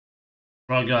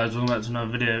Right guys, welcome back to another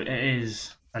video. It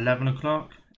is 11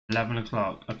 o'clock. 11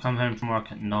 o'clock. I come home from work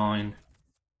at 9.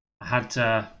 I had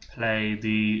to play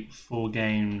the 4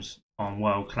 games on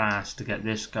World Class to get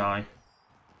this guy.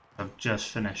 I've just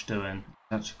finished doing.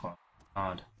 That's quite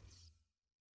hard.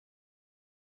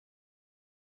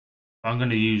 I'm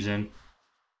going to use him.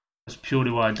 That's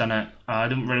purely why I've done it. I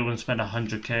didn't really want to spend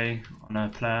 100k on a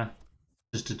player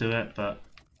just to do it, but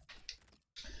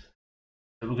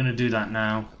we're going to do that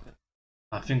now.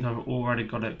 I think I've already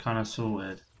got it kind of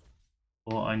sorted.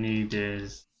 What I need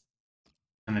is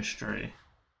chemistry.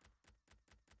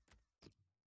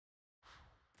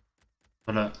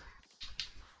 But look.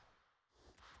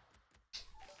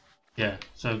 Yeah,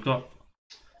 so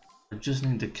I just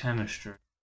need the chemistry.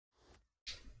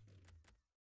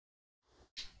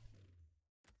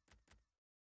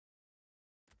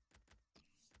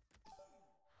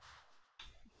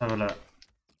 Have a look.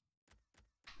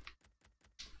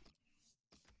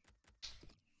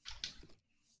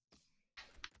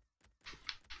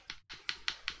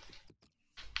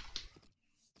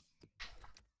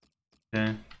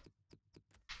 Okay.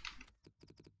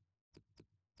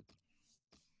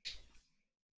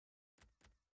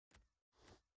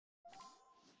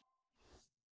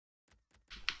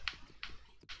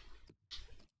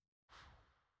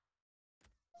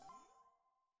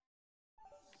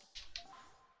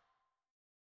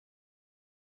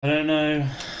 I don't know.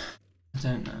 I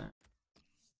don't know.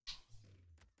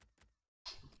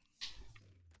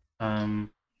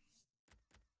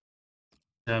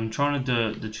 Yeah, I'm trying to do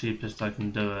it the cheapest I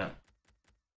can do it.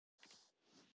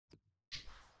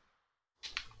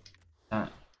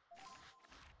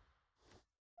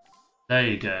 There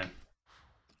you go.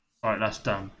 Alright, that's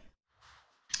done.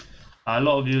 A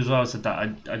lot of you as well said that I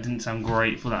didn't sound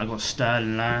grateful that I got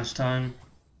Sterling last time.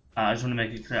 I just want to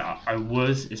make it clear I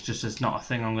was. It's just it's not a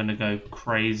thing I'm going to go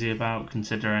crazy about,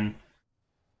 considering,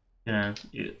 you know,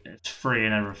 it's free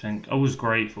and everything. I was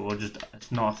grateful.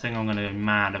 It's not a thing I'm going to go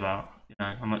mad about. You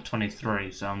know, I'm at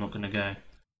 23, so I'm not going to go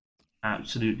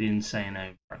absolutely insane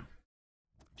over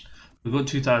it. We've got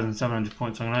 2,700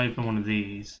 points. So I'm going to open one of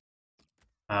these.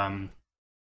 And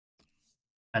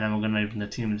then we're going to open the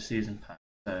team of the season pack.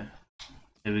 So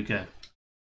here we go.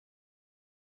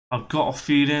 I've got a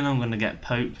feeling I'm going to get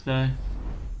Pope though.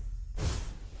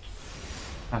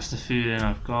 That's the feeling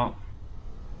I've got.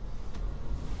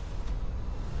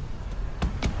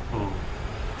 Oh,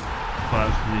 well,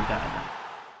 that's going to be better then.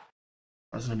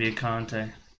 That's going to be a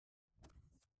Kante.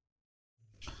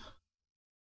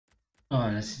 Oh,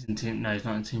 and this is in team. No, he's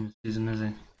not in team of the season, is he?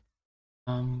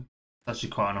 It's actually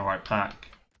quite an alright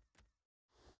pack.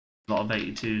 A lot of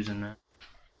 82s in there.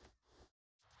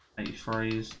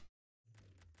 83s.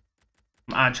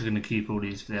 I'm actually going to keep all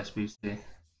these for the SBC.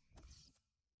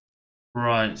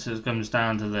 Right, so it comes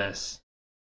down to this.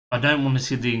 I don't want to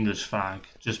see the English flag,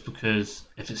 just because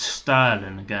if it's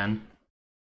Sterling again,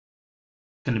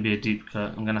 it's going to be a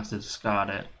duplicate. I'm going to have to discard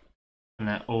it.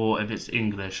 Or if it's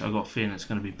English, I've got a feeling it's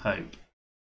going to be Pope.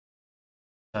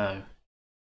 So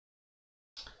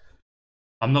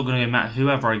I'm not going to go mad.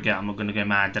 Whoever I get, I'm not going to go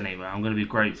mad anyway. I'm going to be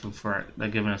grateful for it. They're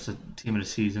giving us a team of the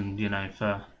season, you know,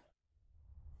 for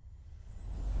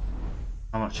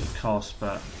how much it costs,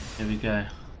 but here we go.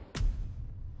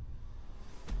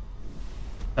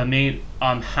 I mean,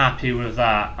 I'm happy with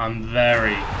that. I'm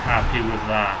very happy with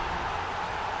that.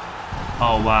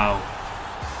 Oh, wow.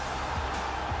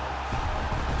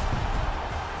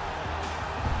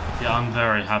 Yeah, I'm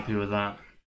very happy with that.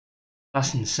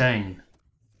 That's insane.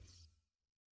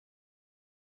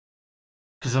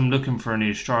 Because I'm looking for a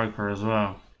new striker as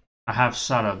well. I have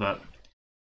Salah, but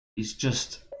he's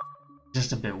just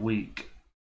a bit weak.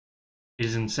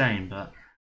 He's insane, but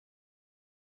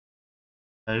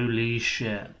holy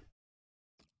shit.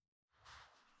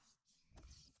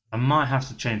 I might have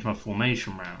to change my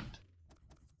formation round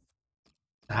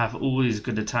to have all these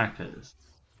good attackers.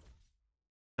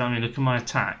 I mean, look at my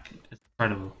attack. It's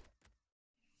incredible.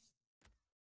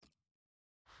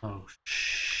 Oh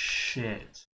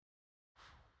shit.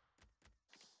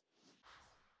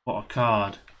 What a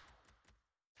card.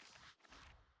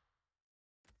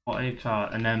 What a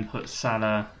card. And then put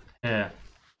Salah here.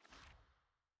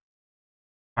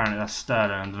 Apparently that's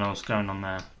Sterling. I don't know what's going on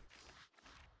there.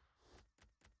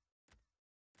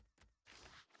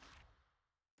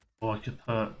 Or I could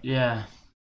put, yeah.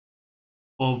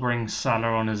 Or bring Salah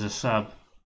on as a sub,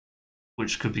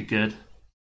 which could be good.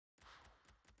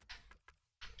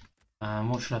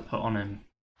 What should I put on him?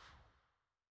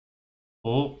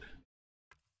 Hawk?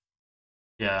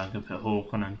 Yeah, I could put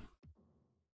Hawk on him.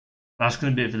 That's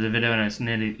going to be it for the video, and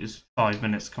it's 5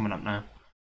 minutes coming up now.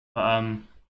 But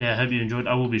yeah, I hope you enjoyed.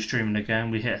 I will be streaming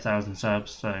again. We hit 1,000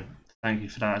 subs, so thank you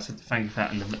for that. I said thank you for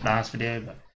that in the last video,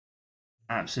 but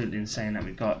absolutely insane that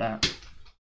we got that.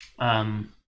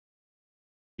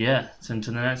 Yeah, so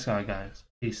until the next guy, guys.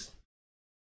 Peace.